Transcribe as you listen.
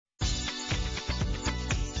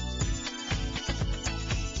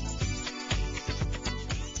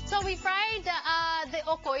So we fried the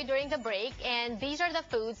okoy during the break, and these are the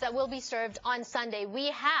foods that will be served on Sunday.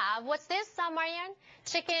 We have, what's this, Marian?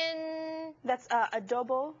 Chicken... That's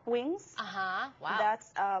adobo wings. Wow.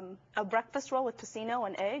 That's a breakfast roll with tocino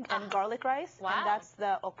and egg and garlic rice. Wow. And that's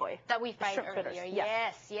the okoy. That we fried earlier.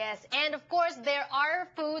 Fritters. Yes. And of course, there are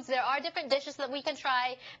foods, there are different dishes that we can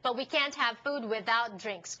try, but we can't have food without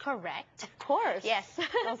drinks, correct? Of course. Yes.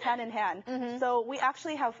 Goes hand in hand. So we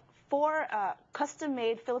actually have 4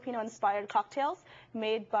 custom-made Filipino-inspired cocktails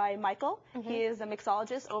made by Michael. He is a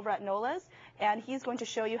mixologist over at NOLA's, and he's going to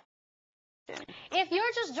show you. If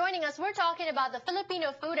you're just joining us, we're talking about the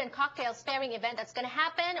Filipino food and cocktails pairing event that's going to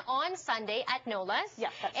happen on Sunday at NOLA's.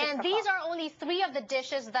 Yes, and these are only 3 of the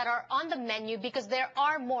dishes that are on the menu because there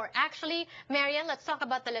are more. Actually, Marian, let's talk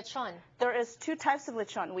about the lechon. There is 2 types of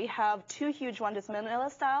lechon. We have 2 huge ones, it's Manila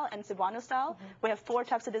style and Cebuano style. We have 4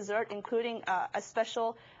 types of dessert, including a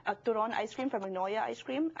special turon ice cream from Magnolia Ice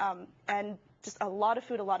Cream, and just a lot of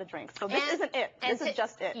food, a lot of drinks. So this isn't it. This is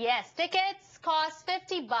just it. Yes, tickets cost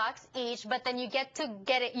 $50 each, but then you get to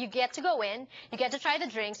go in, you get to try the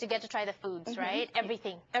drinks, you get to try the foods, right?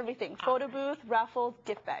 Everything. Everything. Photo booth, raffles,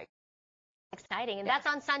 gift bag. Exciting. And that's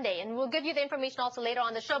on Sunday. And we'll give you the information also later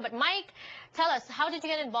on the show. But Mike, tell us, how did you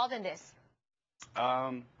get involved in this?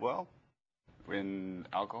 Well, in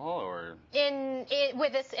alcohol or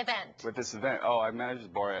with this event? With this event, I manage the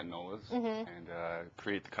bar at NOLA's and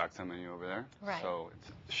create the cocktail menu over there. Right. So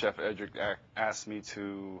Chef Edric asked me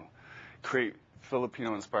to create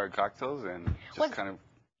Filipino-inspired cocktails and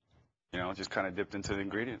just kind of dipped into the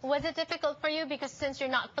ingredients. Was it difficult for you because since you're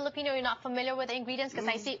not Filipino, you're not familiar with the ingredients? Because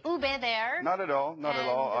I see ube there. Not at all. Not at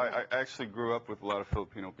all. I actually grew up with a lot of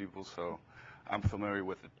Filipino people, so I'm familiar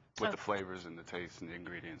with it. With the flavors and the taste and the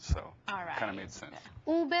ingredients, so it kind of made sense.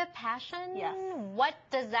 Ube passion? Yes. What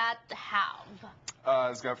does that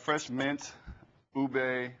have? It's got fresh mint,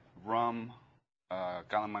 ube, rum,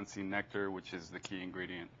 calamansi nectar, which is the key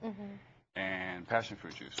ingredient, and passion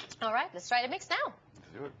fruit juice. All right, let's try to mix now. Let's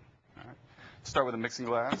do it. All right. Start with a mixing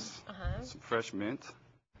glass, some fresh mint.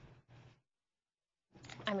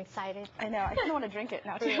 I'm excited. I know. I kind of want to drink it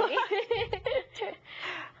now, too. Really?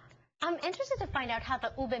 I'm interested to find out how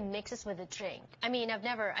the ube mixes with the drink. I mean,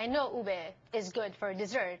 I know ube is good for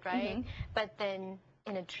dessert, right? But then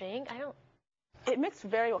in a drink, It mixed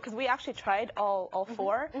very well because we actually tried all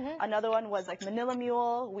 4. Another one was like Manila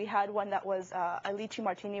Mule. We had one that was a lychee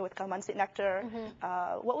martini with calamansi nectar.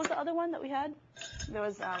 What was the other one that we had? There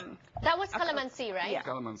was that was calamansi, right? Yeah.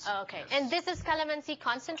 Calamansi. Oh, okay. Yes. And this is calamansi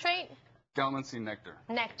concentrate? Calamansi nectar.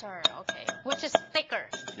 Nectar, okay. Which is thicker.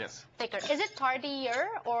 Yes. Thicker. Is it tardier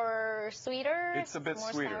or sweeter? It's a bit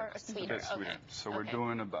more sweeter. Sour or It's a sweeter? bit sweeter. Okay. So we're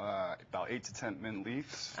doing about 8 to 10 mint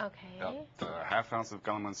leaves. Okay. About ½ ounce of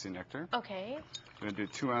calamansi nectar. Okay. We're going to do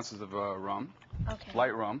 2 ounces of rum. Okay.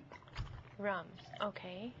 Light rum. Rum.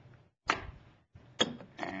 Okay.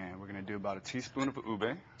 And we're going to do about a teaspoon of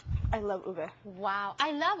ube. I love ube. Wow.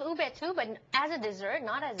 I love ube too, but as a dessert,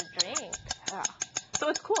 not as a drink. Yeah. So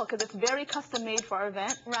it's cool because it's very custom made for our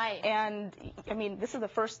event. Right. And I mean, this is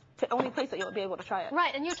the only place that you'll be able to try it.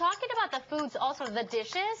 Right. And you're talking about the foods, also the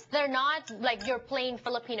dishes. They're not like your plain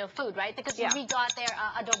Filipino food, right? Because we got there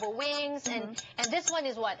adobo wings, and this one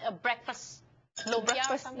is what, a breakfast lumpia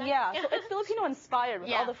or something? Yeah. So it's Filipino inspired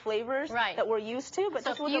with all the flavors that we're used to, but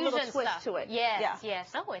so this was a little twist to it. Yes.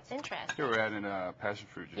 Oh, it's interesting. Here we're adding passion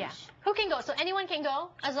fruit juice. Yeah. Who can go? So anyone can go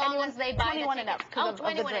as long as they buy 21 the and up tickets. because of the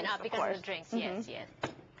 21 and drinks, up because of the drinks. Yes.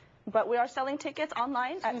 But we are selling tickets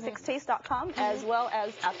online at sixtaste.com as well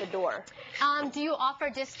as at the door. Do you offer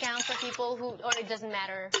discounts for people who, or it doesn't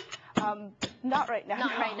matter? Not right now.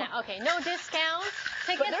 Not right now. Okay, no discount.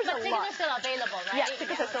 Tickets, but tickets are still available, right? Yeah,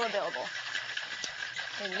 tickets are still available.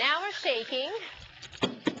 And now we're shaking.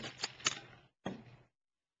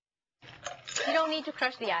 You don't need to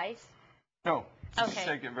crush the ice. No. Just Okay.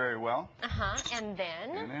 shake it very well. And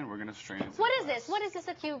then? And then we're going to strain it. What is this? What is this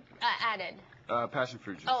that you added? Passion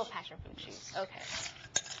fruit juice. Oh, passion fruit juice. Okay.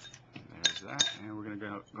 There's that. And we're going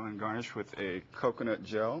to go and garnish with a coconut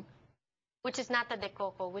gel. Which is nata de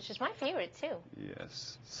coco, which is my favorite too.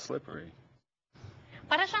 Yes. Slippery.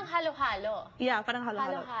 Para siyang halo-halo. Yeah, parang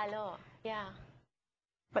halo-halo. Halo-halo. Yeah.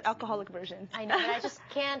 But alcoholic version. I know, but I just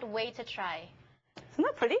can't wait to try. Isn't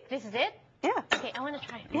that pretty? This is it? Yeah. Okay, I want to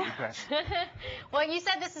try. Yeah. Well, you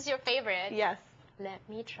said this is your favorite. Yes. Let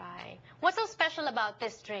me try. What's so special about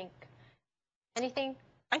this drink? Anything?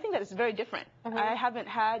 I think that it's very different. I haven't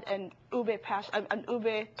had an ube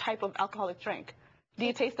type of alcoholic drink. Do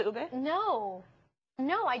you taste the ube? No.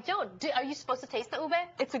 No, I don't. Are you supposed to taste the ube?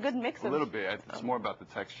 It's a good mix. A little bit. It's more about the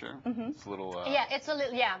texture. It's a little. Yeah, it's a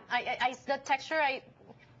little. Yeah, the texture.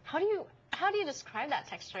 How how do you describe that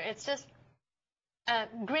texture? It's just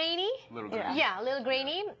grainy. Little grainy. Yeah, a little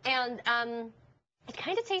grainy, and it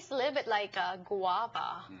kind of tastes a little bit like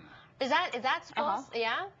guava. Is that supposed?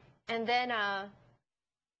 Yeah, and then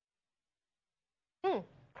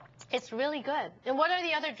it's really good. And what are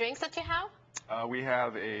the other drinks that you have? We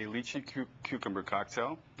have a lychee cucumber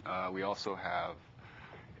cocktail. We also have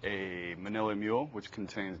a Manila Mule, which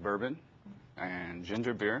contains bourbon and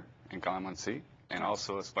ginger beer and calamansi, and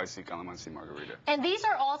also a spicy calamansi margarita. And these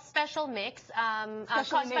are all special mix,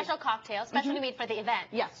 special cocktails, specially made for the event.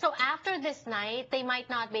 Yes. So after this night, they might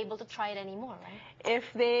not be able to try it anymore, right? If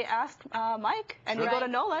they ask Mike and we go to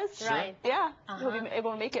Nola's, right. Yeah, he'll be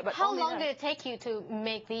able to make it. But how long did it take you to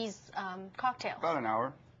make these cocktails? About an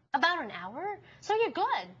hour. About an hour? So you're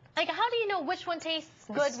good. Like, how do you know which one tastes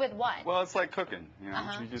good with what? Well, it's like cooking. You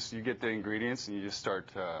know, you get the ingredients and you just start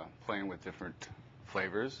playing with different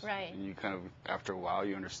flavors. Right. And you kind of, after a while,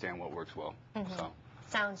 you understand what works well. So.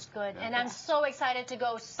 Sounds good. And I'm so excited to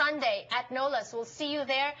go Sunday at Nola's. We'll see you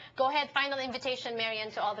there. Go ahead, final invitation,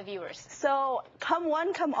 Marian, to all the viewers. So come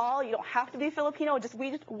one, come all. You don't have to be Filipino.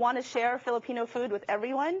 We just want to share Filipino food with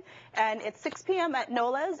everyone. And it's 6 p.m. at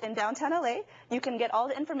Nola's in downtown LA. You can get all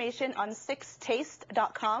the information on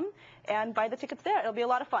 6taste.com and buy the tickets there. It'll be a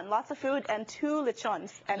lot of fun. Lots of food and 2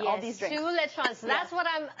 lechons and all these drinks. 2 lechons. That's what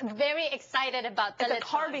I'm very excited about. It's a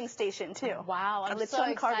carving station too. Wow, I'm so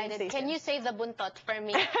excited. Can you save the buntot for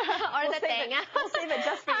me? Or the tenga? We'll save it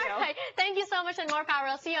just for you. All right. Thank you so much and more power.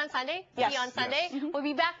 I'll see you on Sunday. Yes. See you on Sunday. We'll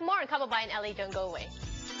be back more on Kababayan LA. Don't go away.